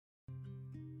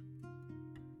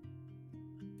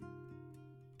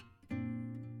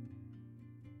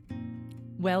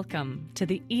Welcome to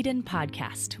the Eden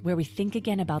Podcast, where we think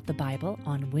again about the Bible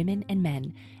on women and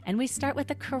men, and we start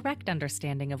with a correct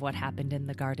understanding of what happened in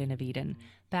the Garden of Eden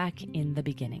back in the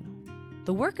beginning.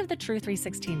 The work of the True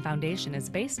 316 Foundation is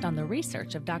based on the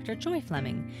research of Dr. Joy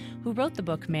Fleming, who wrote the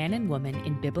book Man and Woman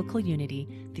in Biblical Unity,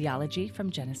 Theology from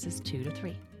Genesis 2 to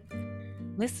 3.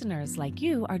 Listeners like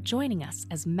you are joining us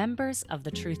as members of the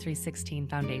True 316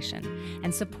 Foundation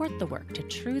and support the work to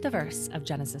true the verse of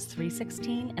Genesis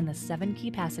 3:16 and the 7 key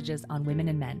passages on women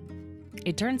and men.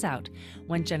 It turns out,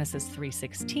 when Genesis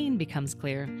 3:16 becomes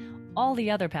clear, all the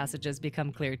other passages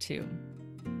become clear too.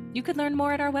 You can learn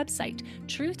more at our website,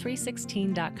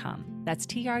 true316.com. That's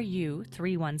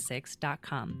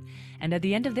TRU316.com. And at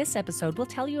the end of this episode, we'll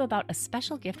tell you about a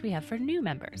special gift we have for new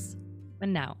members.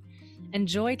 And now,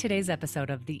 enjoy today's episode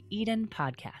of the Eden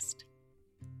Podcast.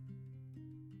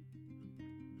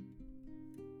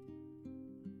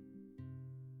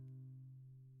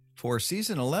 For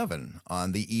Season 11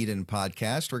 on the Eden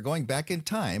Podcast, we're going back in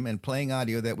time and playing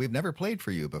audio that we've never played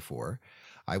for you before.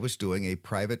 I was doing a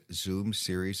private Zoom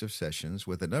series of sessions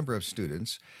with a number of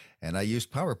students, and I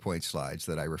used PowerPoint slides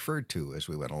that I referred to as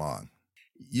we went along.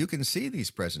 You can see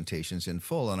these presentations in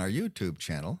full on our YouTube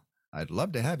channel. I'd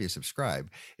love to have you subscribe.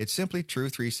 It's simply True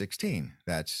 316.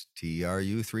 That's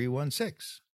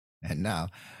TRU316. And now,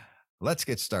 let's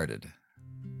get started.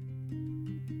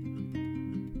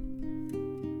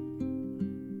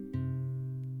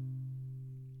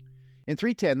 In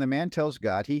 3:10, the man tells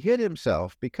God he hid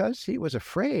himself because he was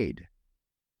afraid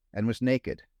and was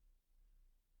naked.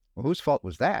 Well, whose fault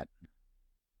was that?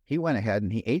 He went ahead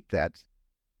and he ate that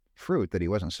fruit that he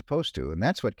wasn't supposed to, and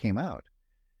that's what came out.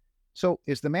 So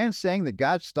is the man saying that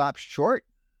God stopped short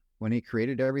when he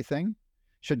created everything?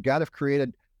 Should God have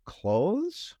created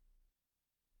clothes?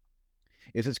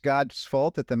 Is it God's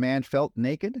fault that the man felt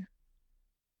naked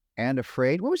and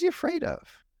afraid? What was he afraid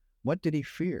of? What did he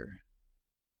fear?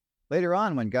 Later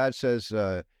on, when God says,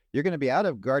 you're going to be out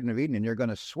of Garden of Eden and you're going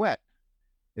to sweat,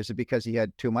 is it because he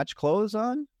had too much clothes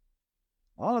on?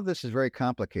 All of this is very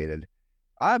complicated.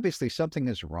 Obviously, something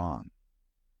is wrong.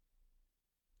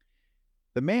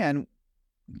 The man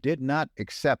did not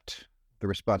accept the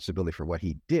responsibility for what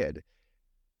he did,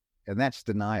 and that's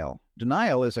denial.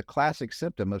 Denial is a classic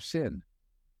symptom of sin.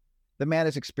 The man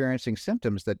is experiencing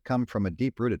symptoms that come from a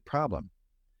deep-rooted problem.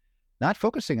 Not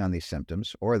focusing on these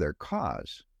symptoms or their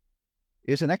cause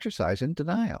is an exercise in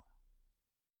denial.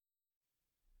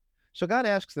 So God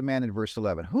asks the man in verse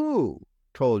 11, who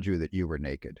told you that you were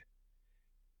naked?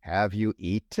 Have you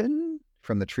eaten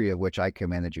from the tree of which I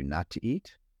commanded you not to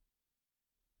eat?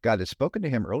 God had spoken to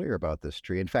him earlier about this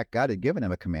tree. In fact, God had given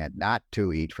him a command not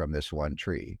to eat from this one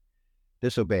tree.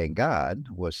 Disobeying God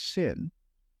was sin.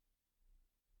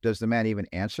 Does the man even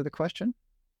answer the question?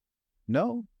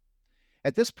 No.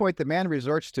 At this point, the man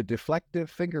resorts to deflective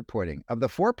finger-pointing. Of the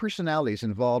 4 personalities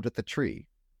involved at the tree,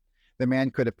 the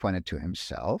man could have pointed to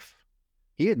himself.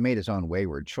 He had made his own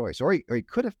wayward choice. Or he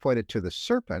could have pointed to the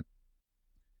serpent,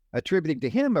 attributing to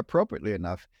him, appropriately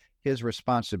enough, his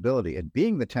responsibility in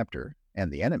being the tempter and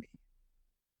the enemy.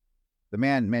 The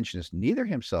man mentions neither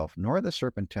himself nor the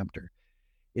serpent tempter.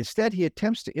 Instead, he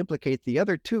attempts to implicate the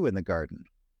other 2 in the garden.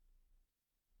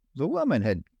 The woman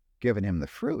had given him the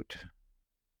fruit,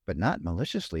 but not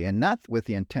maliciously and not with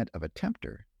the intent of a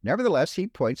tempter. Nevertheless, he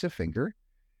points a finger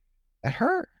at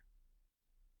her.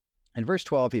 In verse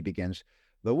 12, he begins,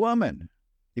 the woman.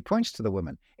 He points to the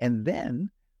woman and then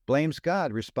blames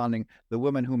God, responding, the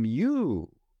woman whom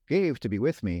you gave to be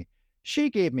with me,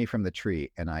 she gave me from the tree,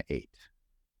 and I ate.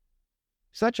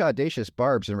 Such audacious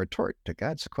barbs in retort to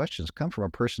God's questions come from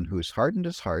a person who's hardened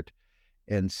his heart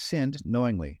and sinned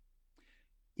knowingly.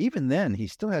 Even then, he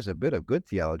still has a bit of good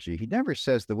theology. He never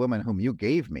says the woman whom you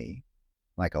gave me,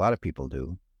 like a lot of people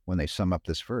do when they sum up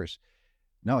this verse.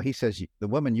 No, he says the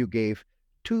woman you gave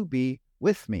to be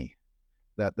with me,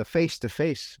 the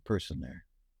face-to-face person there.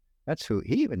 That's who,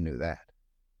 he even knew that.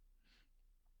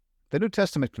 The New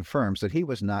Testament confirms that he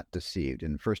was not deceived.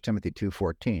 In 1 Timothy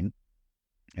 2:14,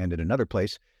 and in another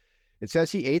place, it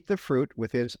says he ate the fruit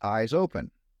with his eyes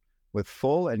open, with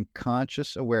full and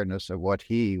conscious awareness of what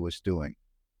he was doing.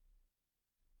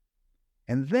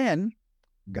 And then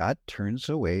God turns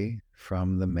away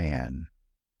from the man.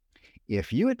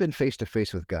 If you had been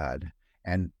face-to-face with God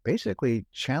and basically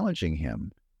challenging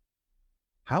him,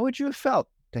 how would you have felt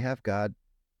to have God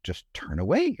just turn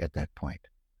away at that point?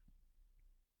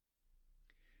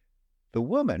 The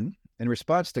woman, in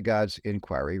response to God's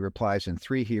inquiry, replies in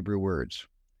 3 Hebrew words.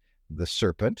 The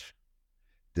serpent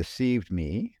deceived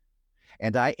me,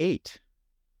 and I ate.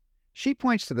 She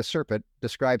points to the serpent,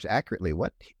 describes accurately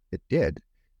what it did,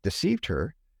 deceived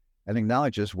her, and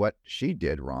acknowledges what she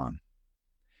did wrong.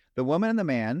 The woman and the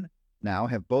man now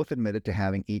have both admitted to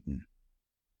having eaten,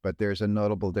 but there's a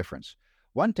notable difference.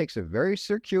 One takes a very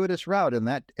circuitous route in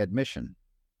that admission.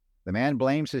 The man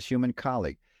blames his human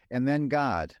colleague, and then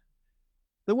God.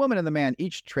 The woman and the man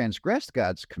each transgressed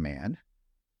God's command.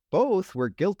 Both were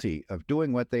guilty of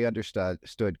doing what they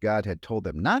understood God had told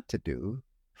them not to do.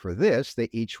 For this, they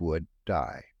each would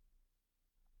die.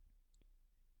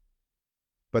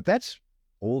 But that's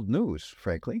old news,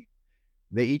 frankly.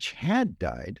 They each had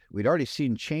died. We'd already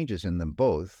seen changes in them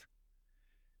both.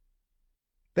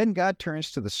 Then God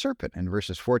turns to the serpent in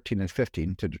verses 14 and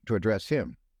 15 to address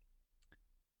him.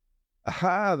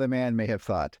 Aha, the man may have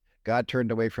thought, God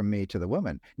turned away from me to the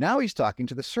woman. Now he's talking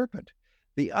to the serpent.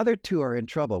 The other two are in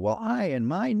trouble, while I, in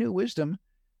my new wisdom,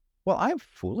 I'm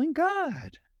fooling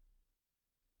God.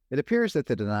 It appears that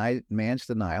the man's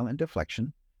denial and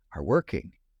deflection are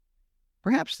working.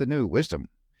 Perhaps the new wisdom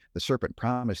the serpent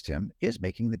promised him is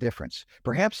making the difference.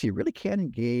 Perhaps he really can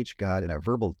engage God in a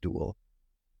verbal duel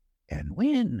and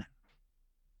win.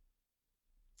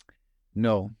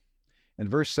 No. In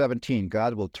verse 17,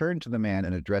 God will turn to the man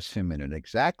and address him in an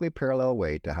exactly parallel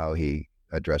way to how he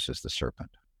addresses the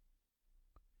serpent.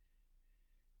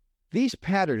 These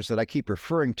patterns that I keep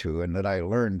referring to and that I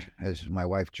learned as my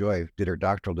wife Joy did her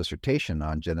doctoral dissertation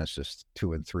on Genesis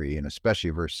 2 and 3, and especially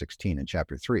verse 16 in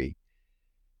chapter 3,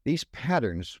 these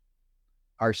patterns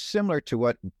are similar to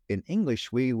what in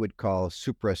English we would call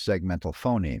suprasegmental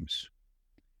phonemes.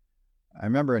 I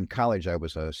remember in college I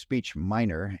was a speech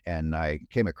minor and I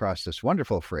came across this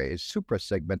wonderful phrase,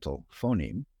 suprasegmental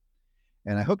phoneme,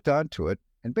 and I hooked onto it.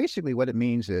 And basically what it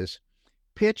means is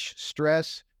pitch,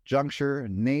 stress, juncture,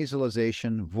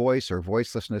 nasalization, voice or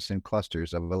voicelessness in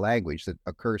clusters of a language that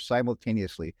occur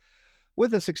simultaneously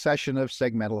with a succession of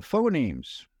segmental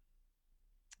phonemes.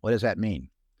 What does that mean?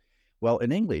 Well,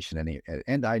 in English,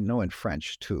 and I know in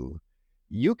French too,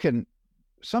 you can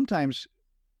sometimes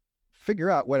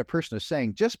figure out what a person is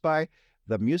saying just by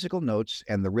the musical notes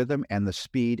and the rhythm and the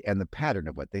speed and the pattern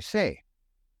of what they say.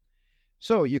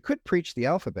 So you could preach the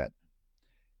alphabet.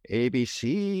 A, B,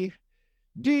 C,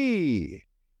 D,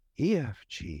 E, F,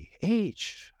 G,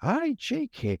 H, I, J,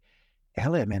 K,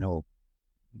 L, M, N, O,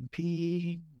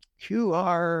 P, Q,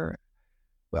 R.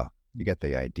 Well, you get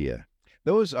the idea.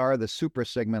 Those are the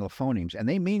suprasegmental phonemes, and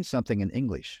they mean something in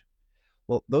English.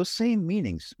 Well, those same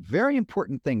meanings, very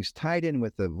important things tied in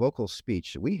with the vocal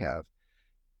speech that we have,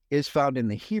 is found in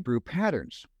the Hebrew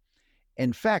patterns.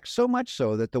 In fact, so much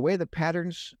so that the way the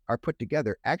patterns are put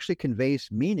together actually conveys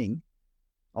meaning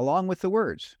along with the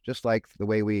words, just like the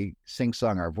way we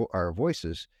sing-song our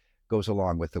voices goes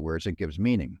along with the words and gives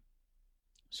meaning.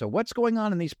 So what's going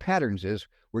on in these patterns is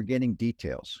we're getting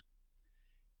details.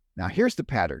 Now, here's the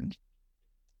pattern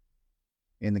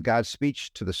in the God's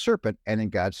speech to the serpent and in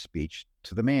God's speech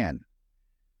to the man.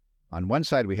 On one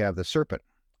side, we have the serpent,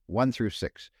 1 through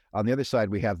 6. On the other side,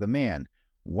 we have the man,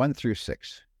 1 through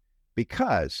 6.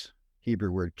 Because,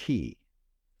 Hebrew word ki.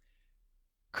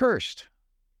 Cursed,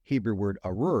 Hebrew word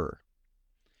arur.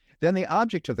 Then the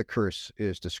object of the curse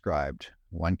is described.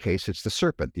 One case, it's the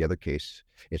serpent. The other case,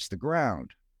 it's the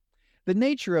ground. The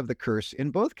nature of the curse in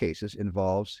both cases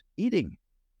involves eating.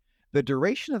 The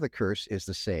duration of the curse is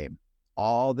the same,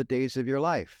 all the days of your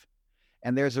life.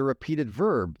 And there's a repeated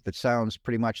verb that sounds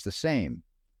pretty much the same.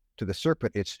 To the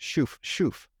serpent, it's shuf,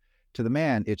 shuf. To the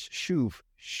man, it's shuv,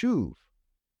 shuv.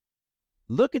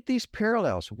 Look at these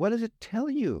parallels. What does it tell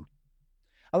you?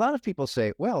 A lot of people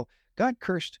say, well, God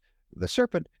cursed the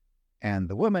serpent and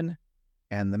the woman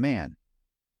and the man.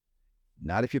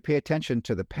 Not if you pay attention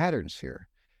to the patterns here.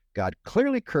 God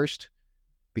clearly cursed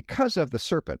because of the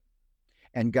serpent,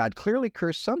 and God clearly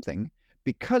cursed something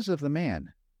because of the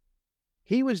man.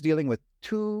 He was dealing with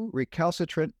two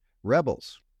recalcitrant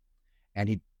rebels, and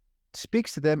he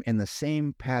speaks to them in the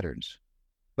same patterns.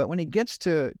 But when he gets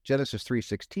to Genesis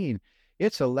 3:16,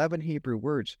 it's 11 Hebrew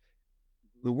words.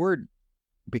 The word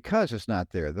because is not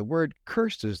there. The word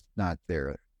cursed is not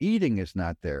there. Eating is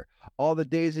not there. All the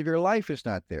days of your life is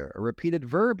not there. A repeated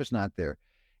verb is not there.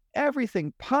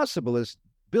 Everything possible is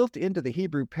built into the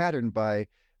Hebrew pattern by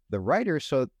the writer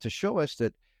so to show us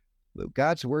that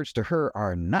God's words to her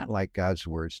are not like God's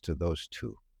words to those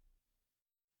two.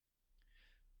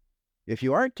 If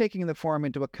you aren't taking the form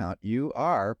into account, you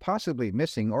are possibly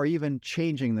missing or even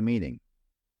changing the meaning.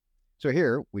 So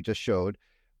here we just showed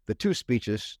the two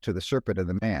speeches to the serpent and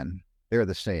the man. They're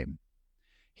the same.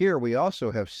 Here we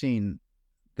also have seen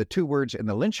the two words in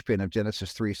the linchpin of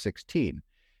Genesis 3:16.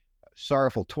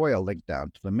 Sorrowful toil linked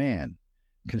down to the man.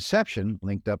 Conception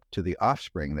linked up to the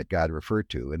offspring that God referred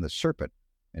to in the serpent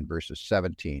in verses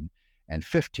 17 and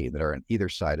 15 that are on either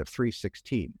side of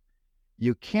 3:16.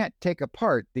 You can't take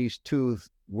apart these two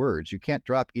words. You can't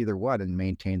drop either one and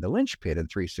maintain the linchpin in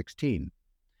 3:16.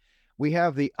 We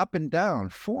have the up and down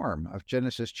form of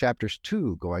Genesis chapters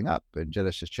 2 going up and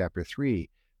Genesis chapter 3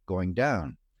 going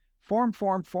down. Form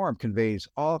conveys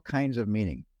all kinds of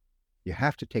meaning. You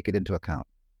have to take it into account.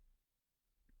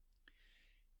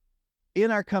 In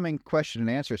our coming question and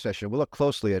answer session, we'll look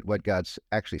closely at what God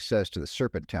actually says to the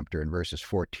serpent tempter in verses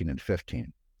 14 and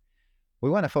 15. We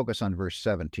want to focus on verse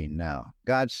 17 now.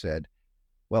 God said,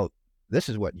 well, this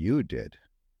is what you did.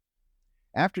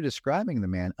 After describing the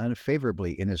man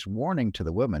unfavorably in his warning to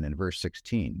the woman in verse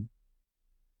 16,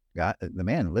 the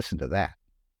man listened to that.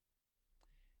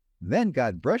 Then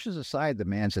God brushes aside the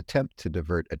man's attempt to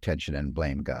divert attention and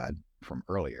blame God from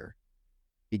earlier.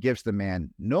 He gives the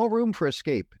man no room for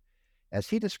escape as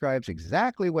he describes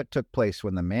exactly what took place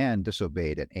when the man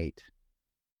disobeyed and ate.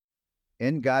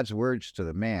 In God's words to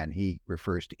the man, he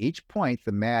refers to each point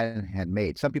the man had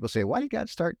made. Some people say, why did God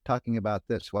start talking about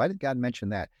this? Why did God mention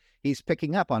that? He's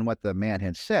picking up on what the man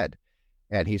had said,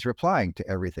 and he's replying to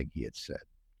everything he had said.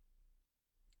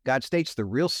 God states the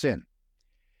real sin,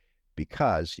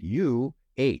 because you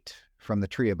ate from the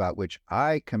tree about which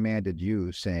I commanded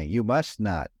you, saying, you must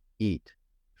not eat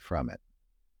from it.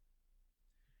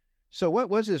 So what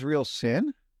was his real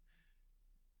sin?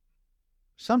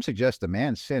 Some suggest the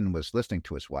man's sin was listening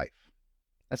to his wife.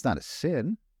 That's not a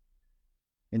sin.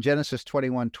 In Genesis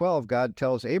 21:12, God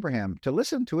tells Abraham to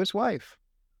listen to his wife.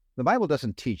 The Bible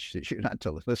doesn't teach that you're not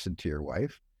to listen to your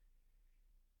wife.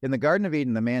 In the Garden of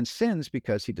Eden, the man sins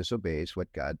because he disobeys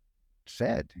what God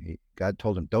said. God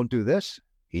told him, don't do this.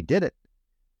 He did it.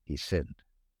 He sinned.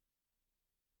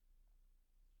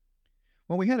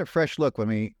 Well, we had a fresh look when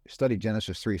we studied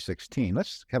Genesis 3:16.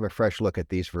 Let's have a fresh look at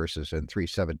these verses in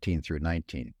 3:17 through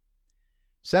 19.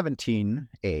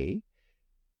 17a,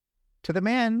 to the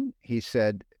man, he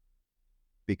said,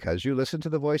 because you listened to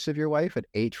the voice of your wife and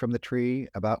ate from the tree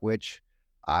about which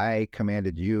I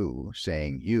commanded you,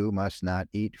 saying, you must not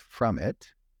eat from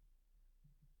it.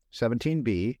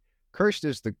 17b, cursed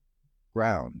is the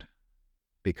ground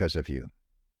because of you.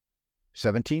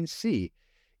 17c,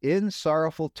 in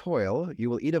sorrowful toil you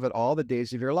will eat of it all the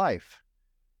days of your life.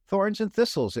 Thorns and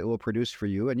thistles it will produce for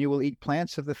you, and you will eat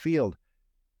plants of the field.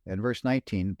 And verse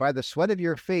 19, by the sweat of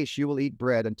your face you will eat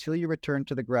bread until you return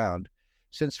to the ground,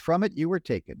 since from it you were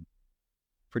taken.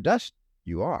 For dust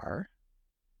you are,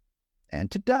 and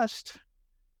to dust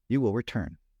you will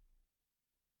return.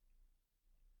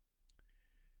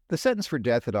 The sentence for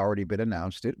death had already been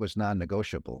announced. It was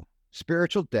non-negotiable.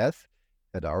 Spiritual death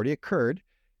had already occurred.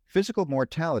 Physical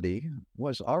mortality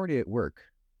was already at work.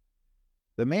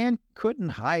 The man couldn't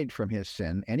hide from his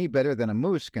sin any better than a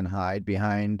moose can hide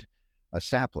behind a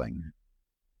sapling.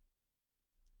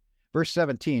 Verse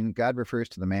 17, God refers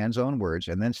to the man's own words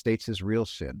and then states his real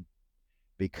sin.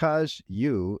 Because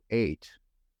you ate.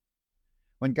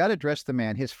 When God addressed the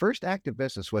man, his first act of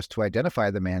business was to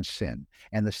identify the man's sin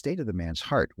and the state of the man's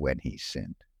heart when he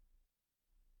sinned.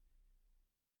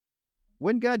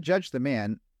 When God judged the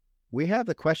man, we have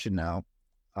the question now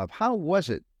of how was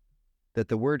it that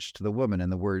the words to the woman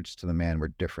and the words to the man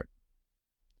were different?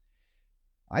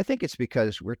 I think it's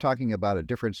because we're talking about a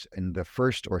difference in the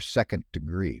first or second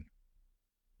degree.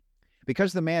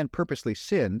 Because the man purposely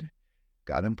sinned,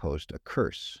 God imposed a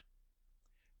curse.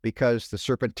 Because the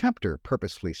serpent tempter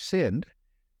purposefully sinned,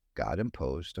 God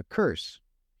imposed a curse.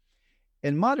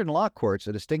 In modern law courts,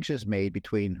 a distinction is made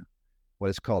between what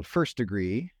is called first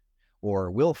degree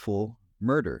or willful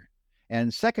murder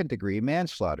and second degree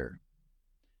manslaughter.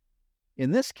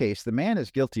 In this case, the man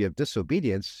is guilty of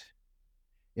disobedience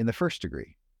in the first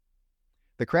degree.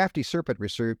 The crafty serpent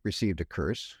received a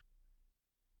curse.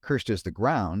 Cursed is the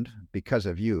ground because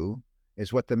of you,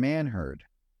 is what the man heard.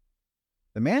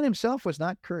 The man himself was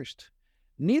not cursed.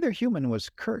 Neither human was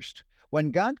cursed.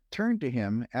 When God turned to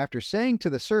him after saying to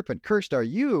the serpent, cursed are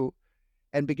you,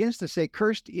 and begins to say,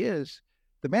 cursed is,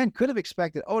 the man could have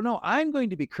expected, oh no, I'm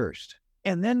going to be cursed.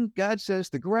 And then God says,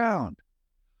 the ground.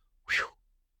 Whew,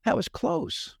 that was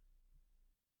close.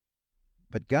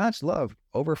 But God's love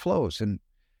overflows, and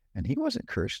he wasn't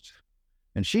cursed,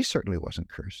 and she certainly wasn't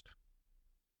cursed.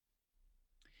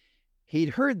 He'd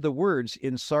heard the words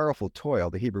in sorrowful toil.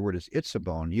 The Hebrew word is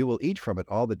itzabon. You will eat from it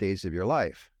all the days of your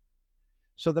life.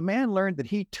 So the man learned that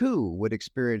he too would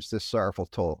experience this sorrowful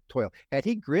toil. Had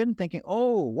he grinned thinking,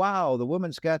 oh, wow, the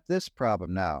woman's got this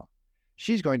problem now.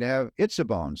 She's going to have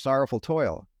itzabon, sorrowful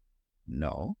toil.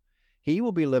 No, he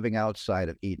will be living outside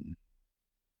of Eden.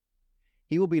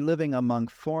 He will be living among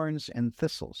thorns and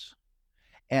thistles.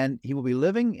 And he will be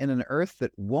living in an earth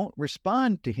that won't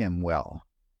respond to him well.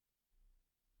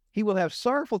 He will have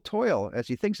sorrowful toil as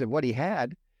he thinks of what he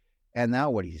had and now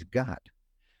what he's got.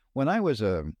 When I was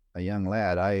a young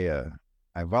lad,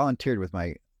 I volunteered with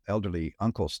my elderly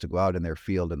uncles to go out in their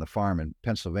field in the farm in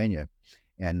Pennsylvania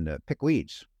and pick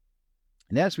weeds.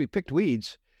 And as we picked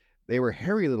weeds, they were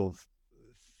hairy little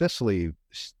thistly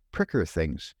pricker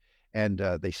things, and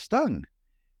they stung.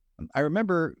 I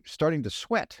remember starting to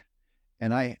sweat,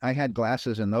 and I had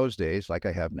glasses in those days like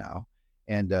I have now,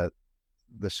 and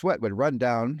the sweat would run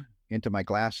down into my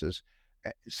glasses.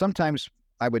 Sometimes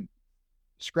I would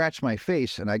scratch my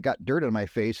face, and I got dirt on my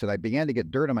face, and I began to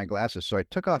get dirt on my glasses, so I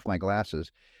took off my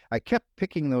glasses. I kept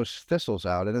picking those thistles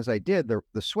out, and as I did,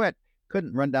 the sweat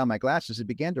couldn't run down my glasses. It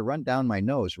began to run down my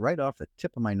nose, right off the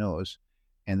tip of my nose,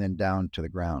 and then down to the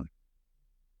ground.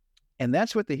 And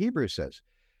that's what the Hebrew says.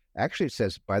 Actually, it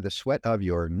says, by the sweat of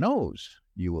your nose,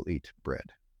 you will eat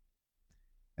bread.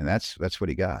 And that's what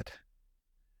he got.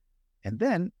 And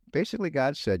then, basically,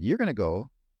 God said, you're going to go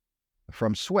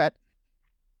from sweat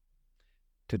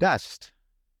to dust.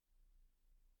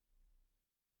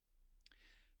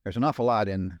 There's an awful lot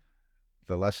in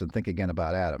the lesson, Think Again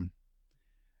About Adam.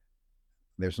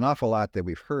 There's an awful lot that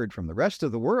we've heard from the rest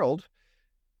of the world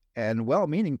and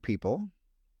well-meaning people,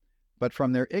 but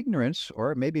from their ignorance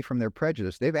or maybe from their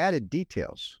prejudice, they've added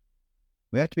details.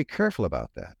 We have to be careful about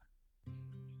that.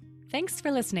 Thanks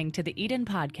for listening to the Eden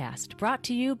Podcast, brought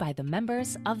to you by the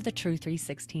members of the True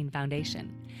 316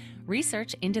 Foundation.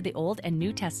 Research into the Old and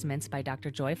New Testaments by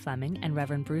Dr. Joy Fleming and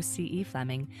Reverend Bruce C.E.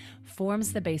 Fleming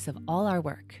forms the base of all our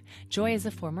work. Joy is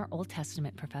a former Old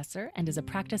Testament professor and is a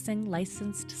practicing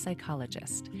licensed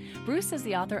psychologist. Bruce is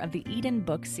the author of the Eden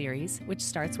Book series, which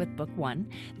starts with Book 1,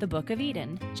 the Book of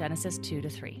Eden, Genesis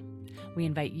 2-3. We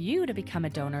invite you to become a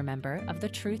donor member of the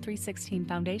True 316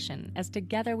 Foundation, as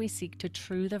together we seek to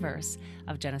true the verse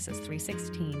of Genesis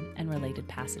 3:16 and related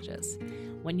passages.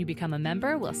 When you become a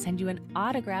member, we'll send you an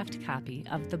autographed copy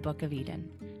of the Book of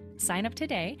Eden. Sign up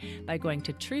today by going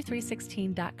to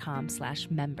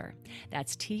true316.com/member.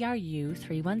 That's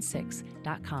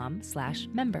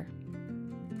TRU316.com/member.